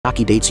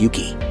Masaaki dates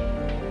Yuki.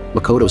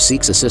 Makoto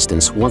seeks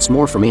assistance once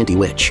more from Auntie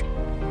Witch.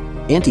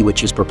 Auntie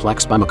Witch is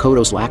perplexed by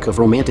Makoto's lack of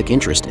romantic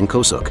interest in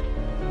Kosuke.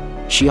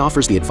 She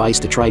offers the advice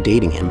to try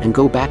dating him and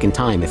go back in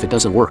time if it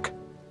doesn't work.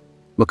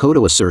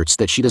 Makoto asserts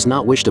that she does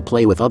not wish to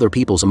play with other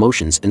people's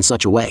emotions in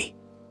such a way.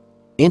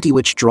 Auntie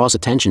Witch draws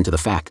attention to the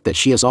fact that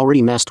she has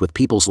already messed with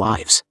people's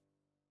lives.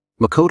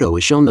 Makoto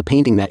is shown the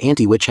painting that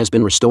Auntie Witch has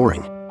been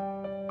restoring.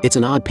 It's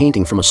an odd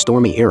painting from a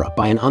stormy era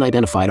by an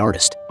unidentified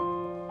artist.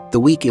 The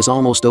week is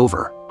almost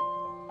over.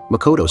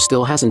 Makoto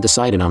still hasn't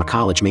decided on a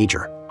college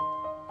major.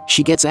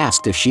 She gets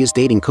asked if she is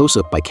dating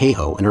Kosuke by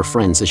Keiho and her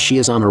friends as she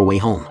is on her way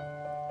home.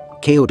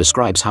 Keiho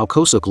describes how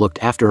Kosuke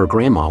looked after her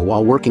grandma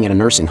while working at a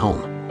nursing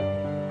home.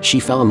 She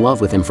fell in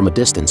love with him from a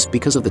distance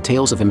because of the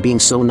tales of him being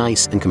so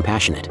nice and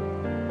compassionate.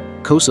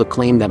 Kosuke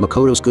claimed that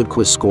Makoto's good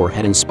quiz score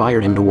had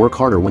inspired him to work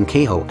harder when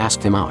Keiho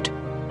asked him out.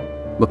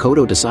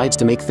 Makoto decides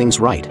to make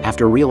things right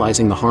after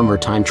realizing the harm her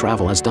time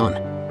travel has done.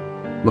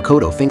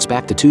 Makoto thinks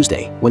back to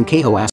Tuesday when Keiho asks